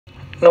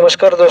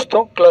नमस्कार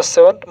दोस्तों, class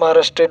 7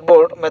 Maharashtra state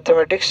board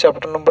mathematics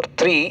chapter number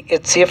 3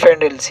 HCF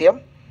and LCM।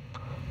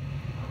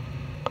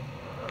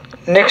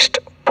 Next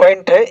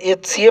point है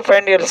HCF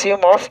and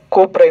LCM of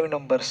को prime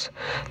numbers.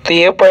 तो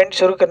ये पॉइंट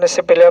शुरू करने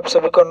से पहले आप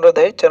सभी को अनुरोध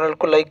है, चैनल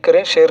को लाइक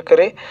करें, शेयर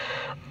करें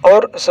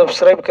और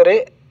सब्सक्राइब करें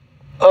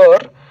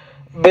और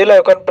बेल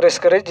आइकन प्रेस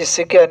करें,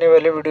 जिससे कि आने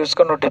वाले वीडियोस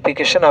का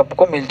नोटिफिकेशन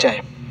आपको मिल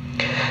जाए।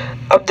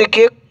 अब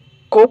देखिए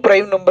को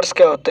प्राइम नंबर्स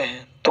क्या होते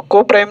हैं। तो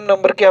को प्राइम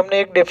नंबर की हमने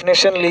एक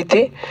डेफिनेशन ली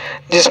थी,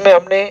 जिसमें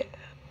हमने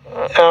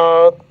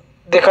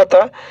देखा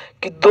था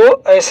कि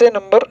दो ऐसे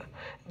नंबर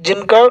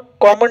जिनका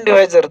कॉमन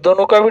डिवाइजर,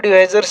 दोनों का भी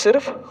डिवाइजर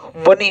सिर्फ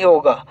 1 ही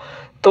होगा,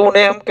 तो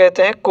उन्हें हम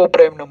कहते हैं को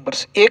प्राइम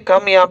नंबर्स। एक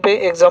हम यहाँ पे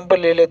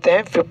एग्जांपल ले लेते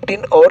हैं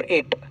 15 और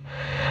 8।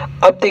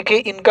 अब देखिए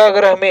इनका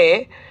अगर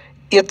हमें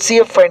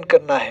HCF फाइंड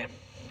करना है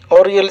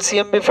और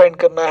LCM भी फाइंड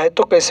करना है,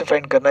 तो कैसे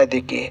फाइंड करना है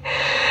देखिए।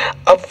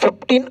 अब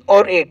 15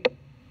 और 8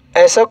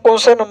 ऐसा कौन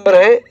सा नंबर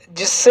है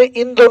जिससे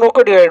इन दोनों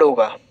को डिवाइड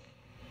होगा।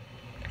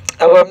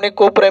 अब हमने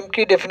को प्राइम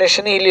की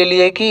डेफिनेशन ही ले ली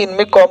है कि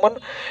इनमें कॉमन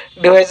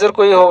डिवाइजर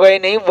कोई होगा ही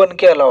नहीं 1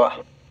 के अलावा,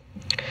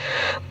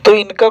 तो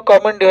इनका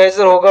कॉमन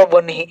डिवाइजर होगा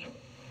 1 ही,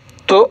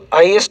 तो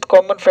हाईएस्ट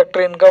कॉमन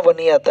फैक्टर इनका 1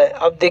 ही आता है।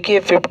 अब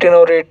देखिए 15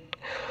 और 8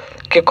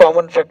 के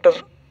कॉमन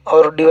फैक्टर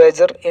और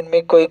डिवाइजर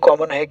इनमें कोई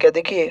कॉमन है क्या।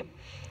 देखिए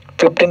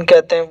 15 के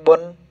आते हैं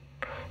 1,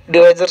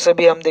 डिवाइजर से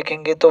भी हम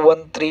देखेंगे तो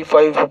 1 3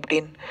 5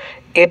 15।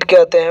 8 के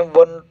आते हैं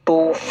 1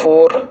 2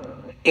 4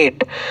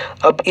 8।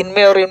 अब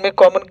इनमें और इनमें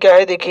कॉमन क्या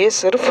है देखिए,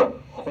 सिर्फ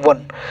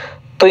 1,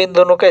 तो इन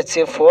दोनों का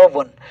HCF हुआ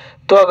 1।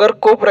 तो अगर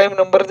को प्राइम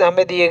नंबर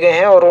हमें दिए गए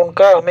हैं और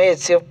उनका हमें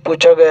HCF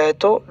पूछा गया है,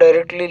 तो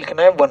डायरेक्टली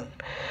लिखना है 1।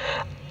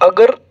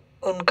 अगर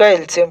उनका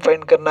LCM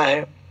फाइंड करना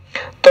है,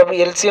 तो अब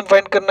LCM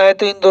फाइंड करना है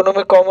तो इन दोनों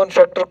में कॉमन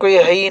फैक्टर कोई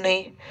है ही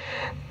नहीं,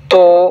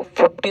 तो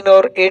 15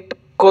 और 8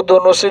 को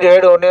दोनों से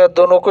डिवाइड होने,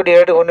 दोनों को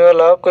डिवाइड होने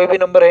वाला कोई भी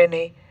नंबर है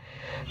नहीं,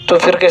 तो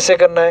फिर कैसे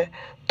करना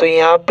है। तो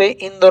यहाँ पे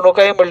इन दोनों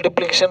का ही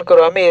मल्टीप्लिकेशन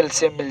करो, हमें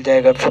LCM मिल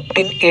जाएगा।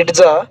 15 8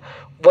 जा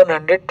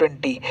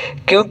 120,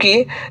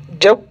 क्योंकि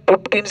जब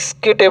 15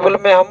 के टेबल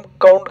में हम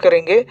काउंट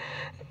करेंगे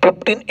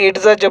 15 8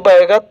 जा जब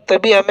आएगा,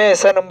 तभी हमें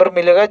ऐसा नंबर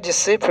मिलेगा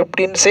जिससे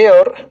 15 से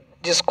और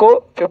जिसको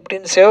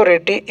 15 से और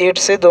 88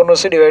 से दोनों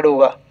से डिवाइड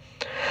होगा,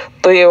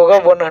 तो ये होगा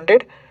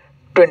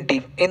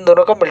 120, इन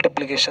दोनों का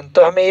मल्टीप्लिकेशन।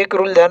 तो हमें एक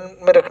रूल ध्यान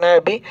में रखना है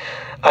अभी,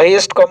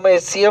 highest common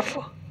HCF,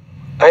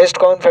 highest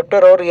common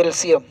factor और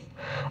LCM।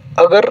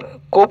 अगर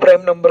को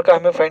प्राइम नंबर का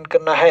हमें फाइंड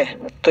करना है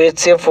तो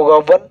HCF होगा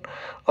 1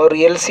 और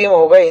LCM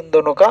होगा इन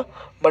दोनों का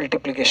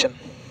मल्टीप्लिकेशन।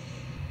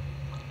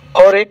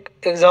 और एक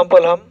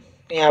एग्जांपल हम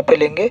यहाँ पे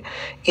लेंगे,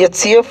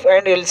 HCF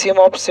and LCM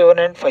of 7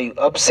 and 5।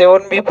 अब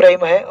 7 भी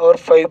प्राइम है और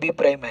 5 भी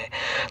प्राइम है,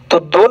 तो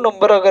दो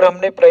नंबर अगर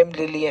हमने प्राइम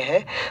ले लिए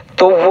हैं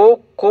तो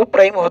वो को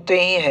प्राइम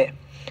होते ही हैं।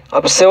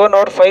 अब 7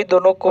 और 5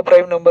 दोनों को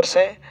प्राइम नंबर्स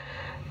हैं,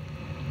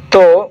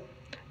 तो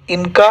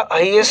इनका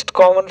हाईएस्ट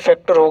कॉमन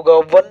फैक्टर होगा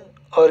 1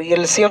 और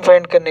LCM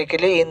फाइंड करने के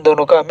लिए इन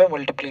दोनों का हमें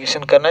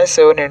मल्टीप्लिकेशन करना है।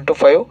 7 ×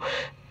 5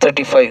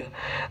 35।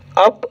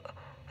 अब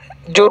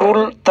जो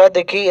रूल था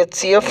देखिए,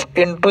 HCF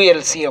 ×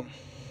 LCM,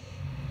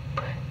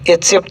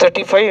 HCF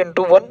 35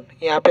 × 1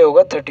 यहाँ पे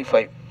होगा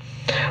 35।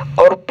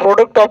 और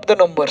प्रोडक्ट ऑफ द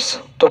नंबर्स,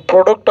 तो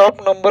प्रोडक्ट ऑफ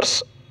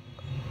नंबर्स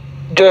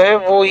जो है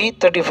वो ही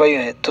 35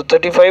 है, तो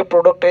 35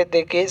 प्रोडक्ट है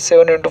देखिए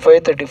 7 ×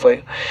 5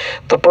 35।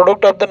 तो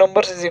product of the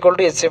numbers is equal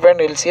to HCF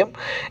and LCM।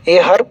 ये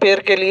हर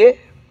पेयर के लिए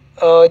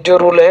जो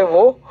रूल है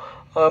वो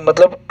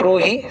मतलब ट्रू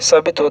ही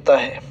साबित होता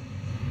है।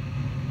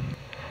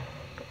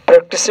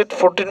 प्रैक्टिस सेट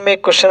 14 में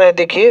एक क्वेश्चन है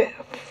देखिए,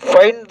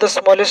 find the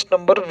smallest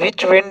number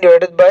which when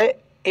divided by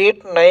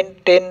 8 9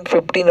 10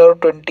 15 और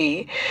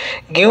 20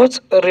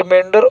 gives a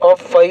reminder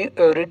of 5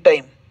 every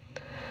time.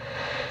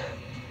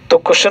 तो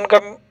क्वेश्चन का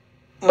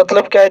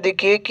मतलब क्या है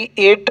देखिए कि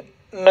 8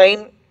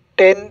 9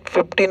 10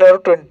 15 और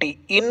 20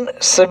 इन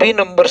सभी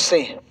नंबर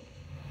से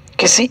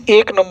किसी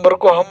एक नंबर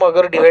को हम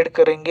अगर डिवाइड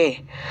करेंगे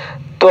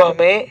तो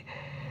हमें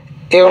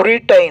एवरी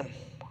टाइम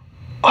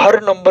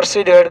हर नंबर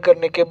से डिवाइड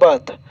करने के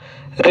बाद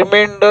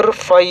रिमाइंडर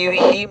 5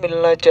 ही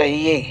मिलना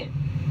चाहिए,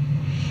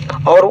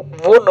 और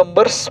वो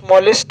नंबर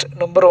स्मॉलेस्ट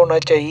नंबर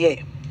होना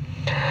चाहिए।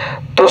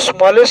 तो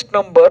स्मॉलेस्ट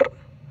नंबर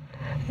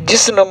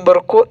जिस नंबर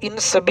को इन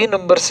सभी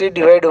नंबर से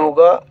डिवाइड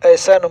होगा,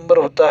 ऐसा नंबर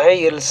होता है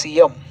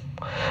LCM।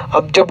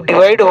 अब जब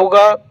डिवाइड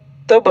होगा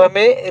तब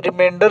हमें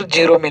रिमाइंडर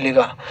 0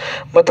 मिलेगा,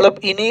 मतलब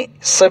इन्हीं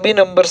सभी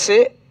नंबर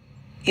से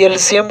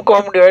LCM को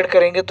हम डिवाइड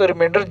करेंगे तो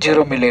रिमाइंडर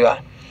 0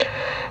 मिलेगा।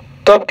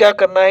 तो अब क्या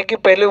करना है कि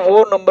पहले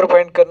वो नंबर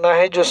फाइंड करना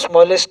है जो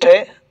स्मॉलेस्ट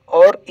है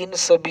और इन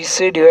सभी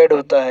से डिवाइड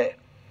होता है,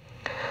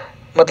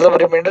 मतलब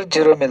रिमाइंडर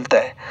 0 मिलता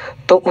है।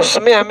 तो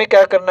उसमें हमें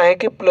क्या करना है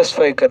कि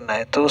 +5 करना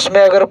है। तो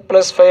उसमें अगर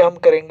 +5 हम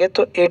करेंगे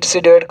तो 8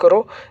 से डिवाइड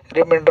करो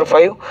रिमाइंडर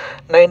 5,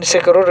 9 से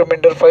करो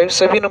रिमाइंडर 5,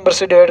 सभी नंबर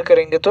से डिवाइड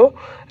करेंगे तो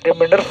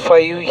रिमाइंडर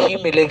 5 ही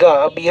मिलेगा।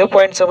 अब यह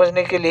पॉइंट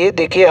समझने के लिए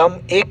देखिए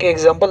हम एक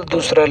एग्जांपल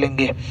दूसरा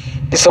लेंगे।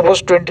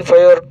 सपोज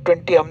 25 और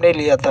 20 हमने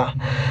लिया था,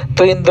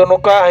 तो इन दोनों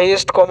का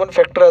हाईएस्ट कॉमन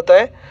फैक्टर आता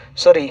है,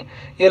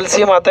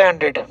 LCM आता है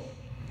 100।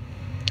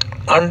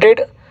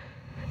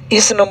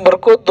 इस नंबर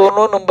को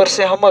दोनों नंबर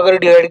से हम अगर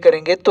डिवाइड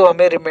करेंगे तो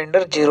हमें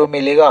रिमाइंडर 0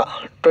 मिलेगा।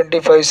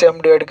 25 से हम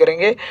डिवाइड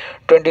करेंगे,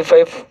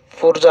 25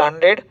 4 जा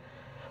 100,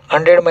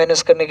 100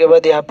 माइनस करने के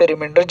बाद यहाँ पे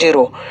रिमाइंडर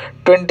 0।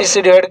 20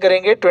 से डिवाइड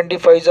करेंगे,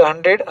 25 जा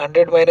 100,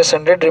 100 माइनस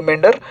 100,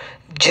 रिमाइंडर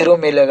 0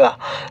 मिलेगा।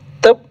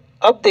 तब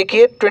अब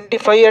देखिए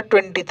 25 या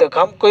 20 तक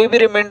हम कोई भी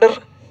रिमाइंडर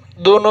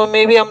दोनों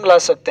में भी हम ला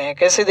सकते हैं।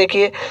 कैसे,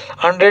 देखिए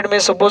 100 में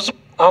सपोज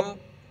हम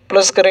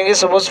प्लस करेंगे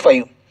सपोज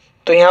 5,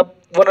 तो यहाँ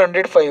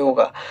 105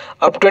 होगा।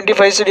 अब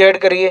 25 से डिवाइड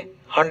करिए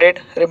 100,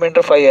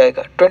 रिमाइंडर 5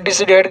 आएगा। 20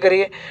 से डिवाइड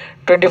करिए,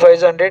 25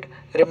 से 100,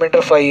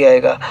 रिमाइंडर 5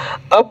 आएगा।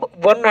 अब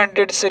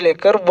 100 से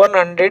लेकर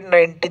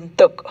 119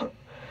 तक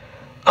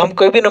हम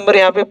कोई भी नंबर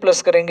यहाँ पे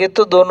प्लस करेंगे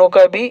तो दोनों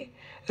का भी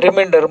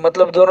रिमाइंडर,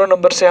 मतलब दोनों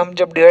नंबर से हम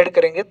जब डिवाइड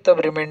करेंगे तब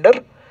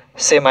रिमाइंडर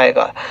सेम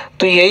आएगा।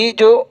 तो यही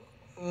जो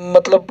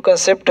मतलब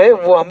कंसेप्ट है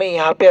वो हमें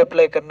यहाँ पे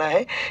अप्लाई करना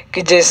है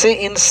कि जैसे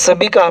इन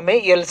सभी का हमें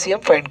एलसीएम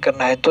फाइंड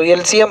करना है। तो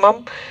एलसीएम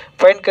हम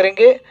फाइंड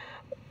करेंगे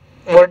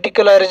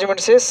वर्टिकल अरेंजमेंट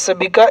से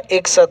सभी का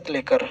एक साथ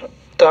लेकर।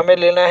 तो हमें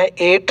लेना है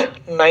 8,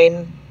 9,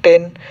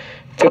 10,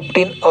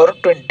 15 और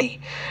 20।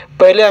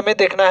 पहले हमें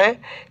देखना है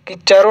कि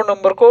चारों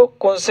नंबर को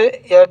कौन से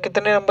या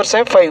कितने नंबर से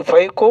हैं,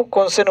 5 को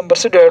कौन से नंबर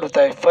से डिवाइड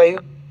होता है,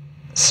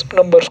 5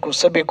 नंबर्स को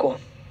सभी को।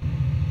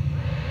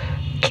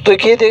 तो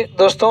देखिए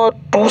दोस्तों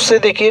 2 से,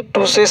 देखिए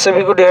 2 से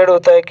सभी को डिवाइड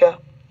होता है क्या,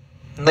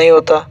 नहीं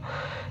होता।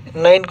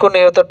 9 को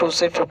नहीं होता 2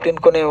 से, 15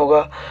 को नहीं होगा।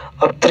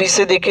 अब 3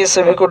 से देखिए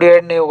सभी को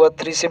डिवाइड नहीं होगा,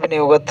 3 से भी नहीं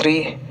होगा।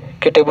 3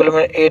 के टेबल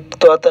में 8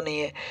 तो आता नहीं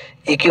है,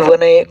 एक ही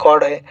 1 है, एक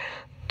ऑड है।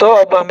 तो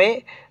अब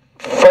हमें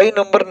 5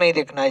 नंबर नहीं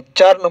देखना है,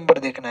 4 नंबर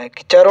देखना है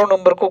कि चारों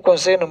नंबर को कौन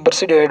से नंबर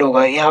से डिवाइड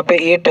होगा। यहाँ पे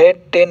 8 है,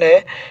 10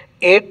 है,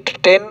 8,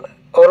 10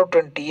 और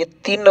 20, ये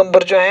 3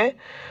 नंबर जो हैं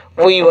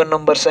वो इवन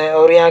नंबर्स हैं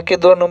और यहाँ के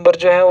 2 नंबर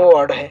जो हैं वो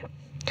ऑड है।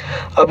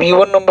 अब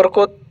इवन नंबर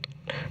को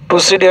 2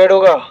 से डिवाइड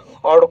होगा,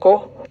 ऑड को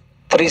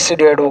 3 से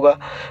डिवाइड होगा,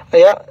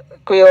 या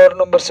कोई और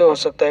नंबर से हो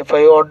सकता है,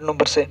 5 ऑड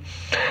नंबर से।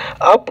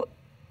 अब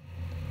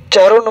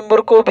चारों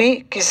नंबर को भी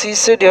किसी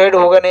से डिवाइड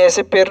होगा नहीं,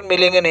 ऐसे पेयर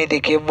मिलेंगे नहीं।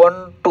 देखिए 1,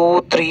 2,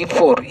 3,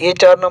 4 ये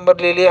 4 नंबर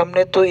ले लिए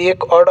हमने, तो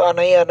एक ऑड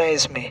आना ही आना है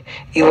इसमें,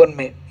 इवन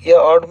में, या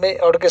ऑड में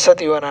ऑड के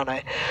साथ इवन आना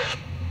है।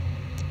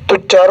 तो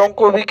चारों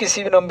को भी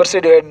किसी भी नंबर से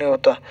डिवाइड नहीं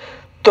होता।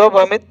 तो अब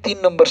हमें 3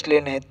 नंबर्स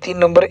लेने हैं, 3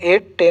 नंबर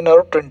 8, 10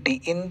 और 20।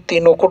 इन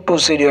तीनों को 2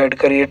 से डिवाइड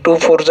करिए, 2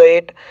 4 जा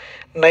 8,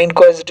 9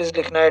 को एज इट इज़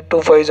लिखना है,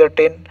 2 5 जा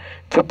 10,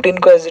 15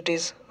 को एज इट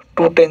इज़,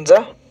 2 10 जा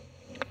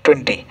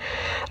 20।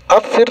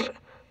 अब फिर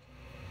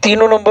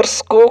तीनों नंबर्स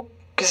को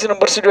किसी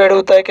नंबर से डिवाइड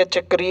होता है क्या,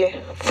 चेक करिए।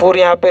 4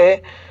 यहाँ पे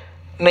है,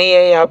 नहीं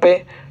है, यहाँ पे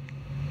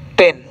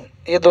 10,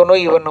 ये दोनों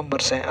इवन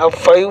नंबर्स हैं। अब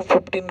 5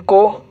 15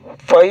 को,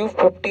 5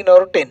 15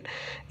 और 10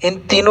 इन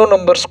तीनों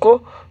नंबर्स को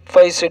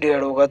 5 से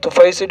डिवाइड होगा। तो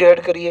 5 से डिवाइड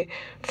करिए,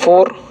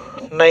 4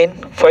 9,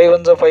 5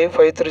 1 जा 5,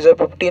 5 3 जा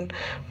 15,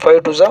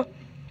 5 2 जा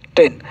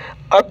 10।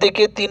 अब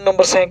देखिए 3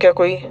 नंबर्स हैं क्या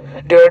कोई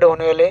डिवाइड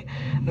होने वाले,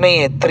 नहीं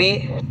है, 3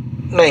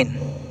 9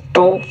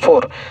 2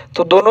 4,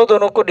 तो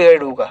दोनों को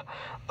डिवाइड होगा।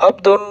 अब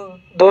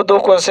दो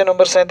कौन से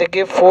नंबर्स हैं,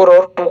 देखिए 4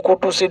 और 2 को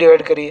 2 से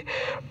डिवाइड करिए,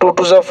 2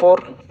 2 जा 4,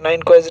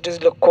 9 को एज इट इज़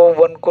लिखो,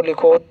 1 को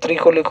लिखो, 3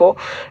 को लिखो,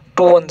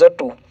 2 1 जा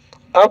 2।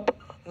 अब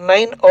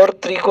 9 और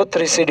 3 को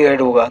 3 से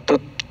डिवाइड होगा, तो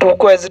 2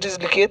 को एज इट इज़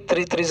लिखिए,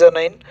 3 3 जा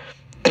 9,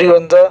 3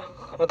 1 जा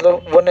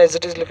मतलब 1 एज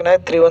इट इज़ लिखना है,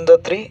 3 1 जा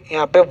 3,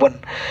 यहाँ पे 1।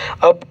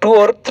 अब 2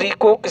 और 3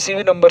 को किसी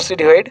भी नंबर से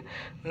डिवाइड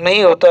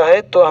नहीं होता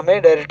है, तो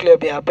हमें डायरेक्टली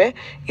अब यहाँ पे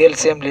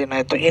एलसीएम लेना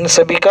है। तो इन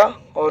सभी का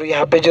और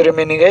यहाँ पे जो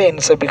रिमेनिंग है इन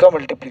सभी का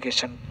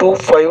मल्टीप्लिकेशन, 2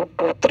 5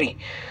 2 3,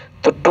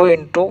 तो 2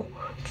 इंटू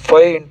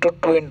 5 इंटू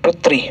 2 इंटू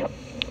 3,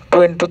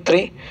 2 इंटू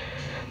 3।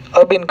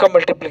 अब इनका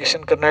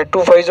मल्टीप्लिकेशन करना है,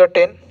 2 5 जा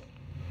 10,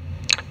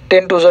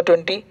 10 2 जा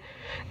 20,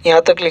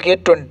 यहाँ तक लिखिए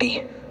 20,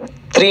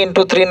 3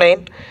 इंटू 3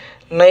 9,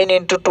 9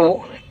 इंटू 2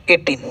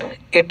 18,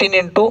 18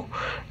 इंटू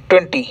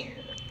 20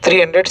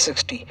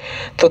 360।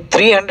 तो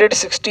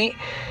 360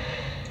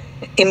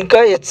 इनका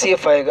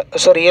HCF आएगा,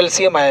 सॉरी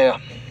LCM आएगा।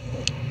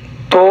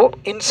 तो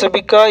इन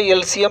सभी का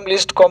LCM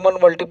लिस्ट कॉमन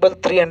मल्टीपल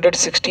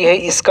 360 है।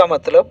 इसका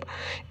मतलब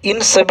इन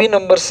सभी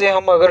नंबर से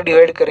हम अगर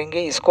डिवाइड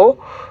करेंगे इसको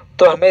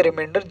तो हमें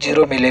रिमाइंडर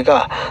 0 मिलेगा।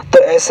 तो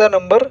ऐसा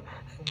नंबर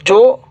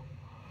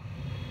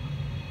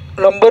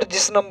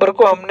जिस नंबर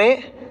को हमने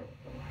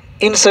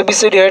इन सभी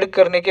से डिवाइड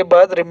करने के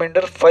बाद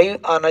रिमाइंडर 5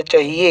 आना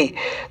चाहिए,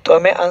 तो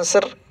हमें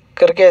आंसर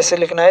करके ऐसे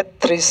लिखना है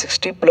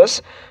 360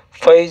 प्लस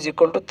 5 इज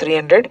इक्वल टू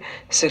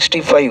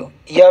 365।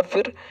 या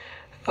फिर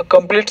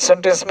कंप्लीट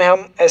सेंटेंस में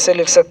हम ऐसे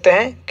लिख सकते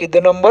हैं कि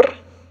the number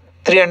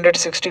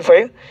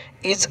 365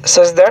 is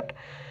such that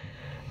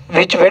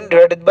which when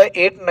divided by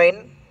 8 9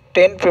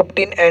 10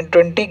 15 and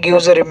 20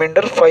 gives a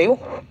reminder 5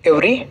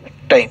 every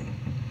time.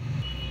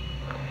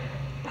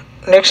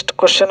 Next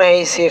question है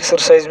इसी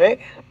एक्सरसाइज में,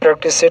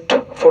 प्रैक्टिस सेट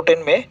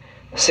 14 में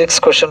 6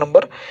 question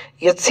number,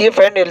 HCF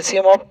and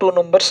LCM of 2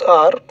 numbers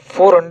are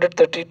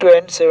 432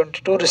 and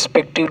 72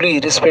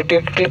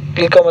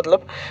 respectively का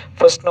मतलब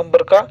फर्स्ट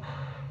नंबर का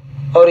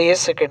और ये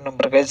second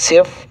number का,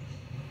 HCF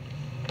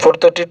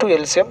 432,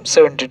 LCM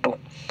 72।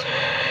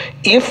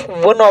 If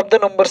one of the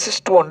numbers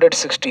is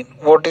 216,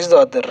 what is the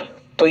other.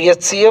 तो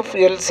HCF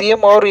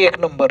LCM और एक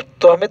नंबर,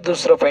 तो हमें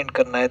दूसरा फाइंड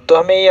करना है। तो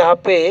हमें यहाँ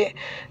पे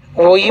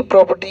वही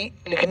प्रॉपर्टी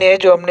लिखनी है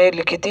जो हमने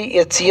लिखी थी,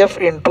 HCF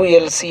into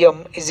LCM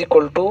is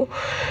equal to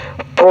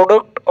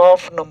product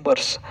of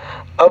numbers.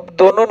 अब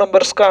दोनों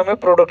नंबर्स का हमें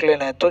प्रोडक्ट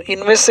लेना है, तो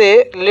इनमें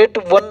से लेट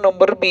वन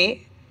नंबर भी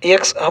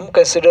एक्स हम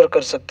कंसिडर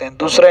कर सकते हैं,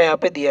 दूसरा यहाँ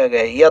पे दिया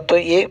गया है, या तो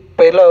ये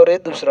पहला और ये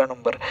दूसरा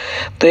नंबर।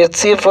 तो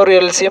HCF और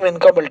LCM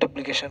इनका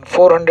multiplication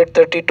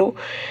 432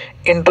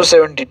 into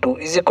 72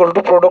 is equal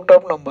to product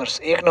of numbers.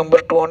 एक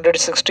नंबर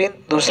 216,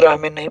 दूसरा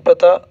हमें नहीं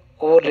पता,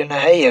 वो लेना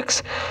है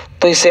x।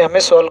 तो इसे हमें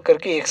सॉल्व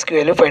करके x की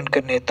वैल्यू फाइंड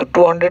करनी है। तो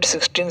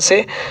 216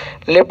 से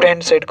लेफ्ट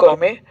हैंड साइड को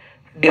हमें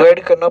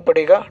डिवाइड करना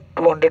पड़ेगा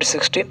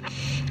 216।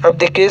 अब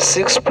देखिए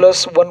 6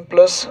 + 1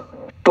 +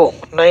 2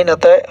 9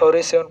 आता है, और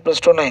ये 7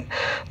 + 2 9,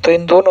 तो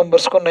इन दो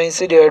नंबर्स को 9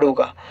 से डिवाइड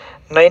होगा।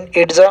 9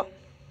 8 जा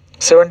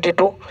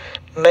 72,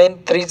 9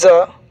 3 जा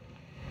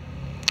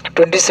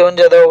 27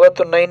 ज़्यादा होगा,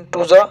 तो 9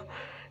 2 जा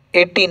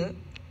 18,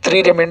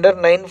 3 रिमाइंडर,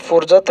 9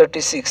 4 जा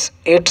 36,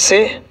 8 से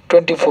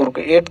 24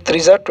 को, 8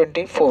 3 जा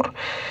 24,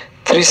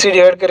 3 से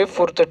डिवाइड करें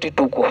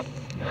 432 को,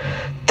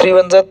 3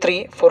 1 जा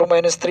 3, 4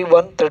 - 3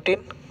 1 13,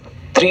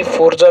 3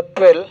 4 जा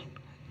 12,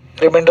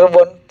 रिमाइंडर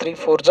 1, 3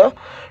 4 जा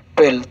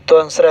 12, तो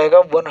आंसर आएगा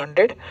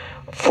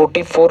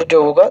 144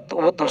 जो होगा, तो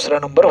वो दूसरा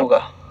नंबर होगा।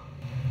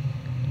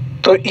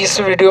 तो इस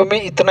वीडियो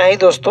में इतना ही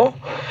दोस्तों।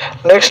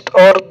 नेक्स्ट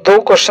और 2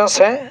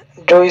 क्वेश्चंस हैं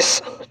जो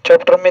इस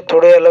चैप्टर में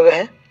थोड़े अलग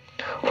हैं,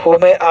 वो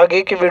मैं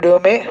आगे की वीडियो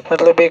में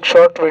मतलब एक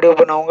शॉर्ट वीडियो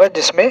बनाऊंगा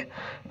जिसमें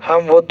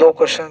हम वो 2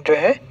 क्वेश्चन जो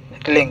है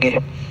लेंगे।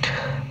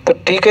 तो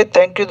ठीक है,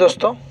 थैंक यू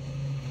दोस्तों।